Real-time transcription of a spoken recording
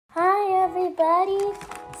everybody.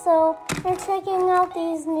 So we're checking out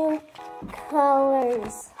these new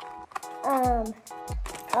colors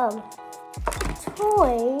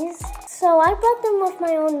toys. So I bought them with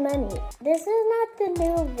my own money. This is not the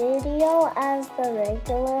new video as the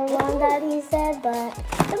regular one that he said,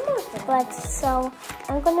 but so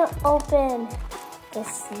I'm gonna open the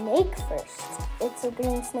snake first. It's a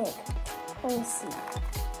green snake. Let me see.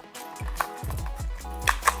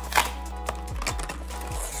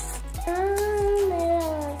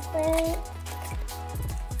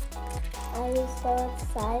 Are you so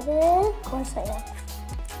excited? Of course I am.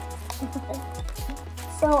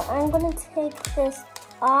 So I'm gonna take this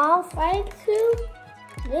off. I have two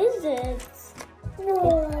lizards.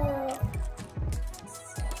 Okay.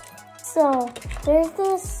 So there's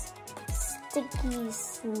this sticky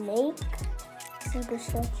snake. Super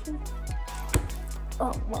stretchy.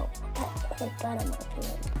 Oh, whoa. I got him up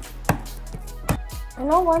here. I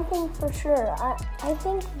know one thing for sure. I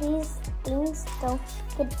think these things don't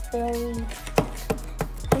get very...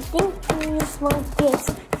 I think these won't get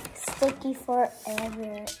sticky forever.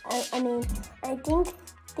 I mean, I think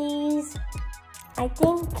these... let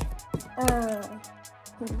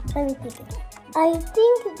me think again. I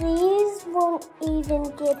think these won't even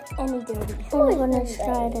get any dirty. I'm gonna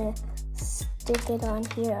try to stick it on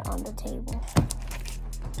here on the table.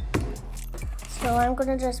 So I'm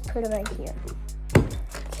gonna just put it right here.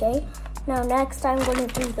 Okay, now next I'm gonna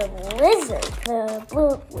do the lizard, the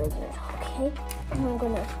blue lizard, okay? And I'm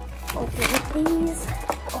gonna open these,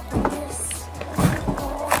 open this.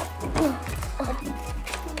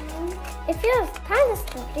 It feels kind of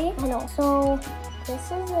sticky. I know. So this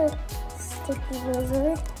is a sticky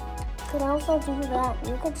lizard. You could also do that.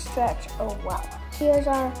 You could stretch. Oh wow. Here's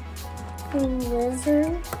our green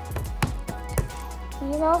lizard.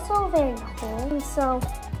 He's also very cool. So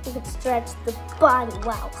you could stretch the body.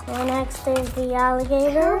 Wow. So next is the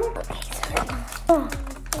alligator.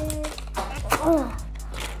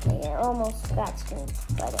 It almost scratched me,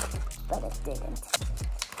 but it didn't.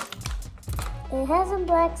 It has some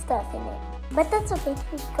black stuff in it, but that's okay.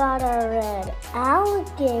 We got our red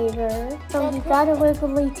alligator. So we got a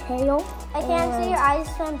wiggly tail. I can't see your eyes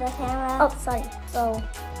from the camera. Oh, sorry. So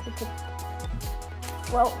we could.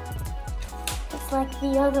 Well, it's like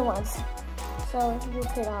the other ones. So you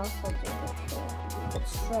could also do it too. You could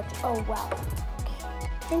stretch. Oh wow. Okay.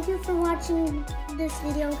 Thank you for watching this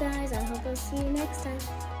video, guys. I hope I'll see you next time.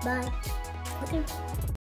 Bye. Okay.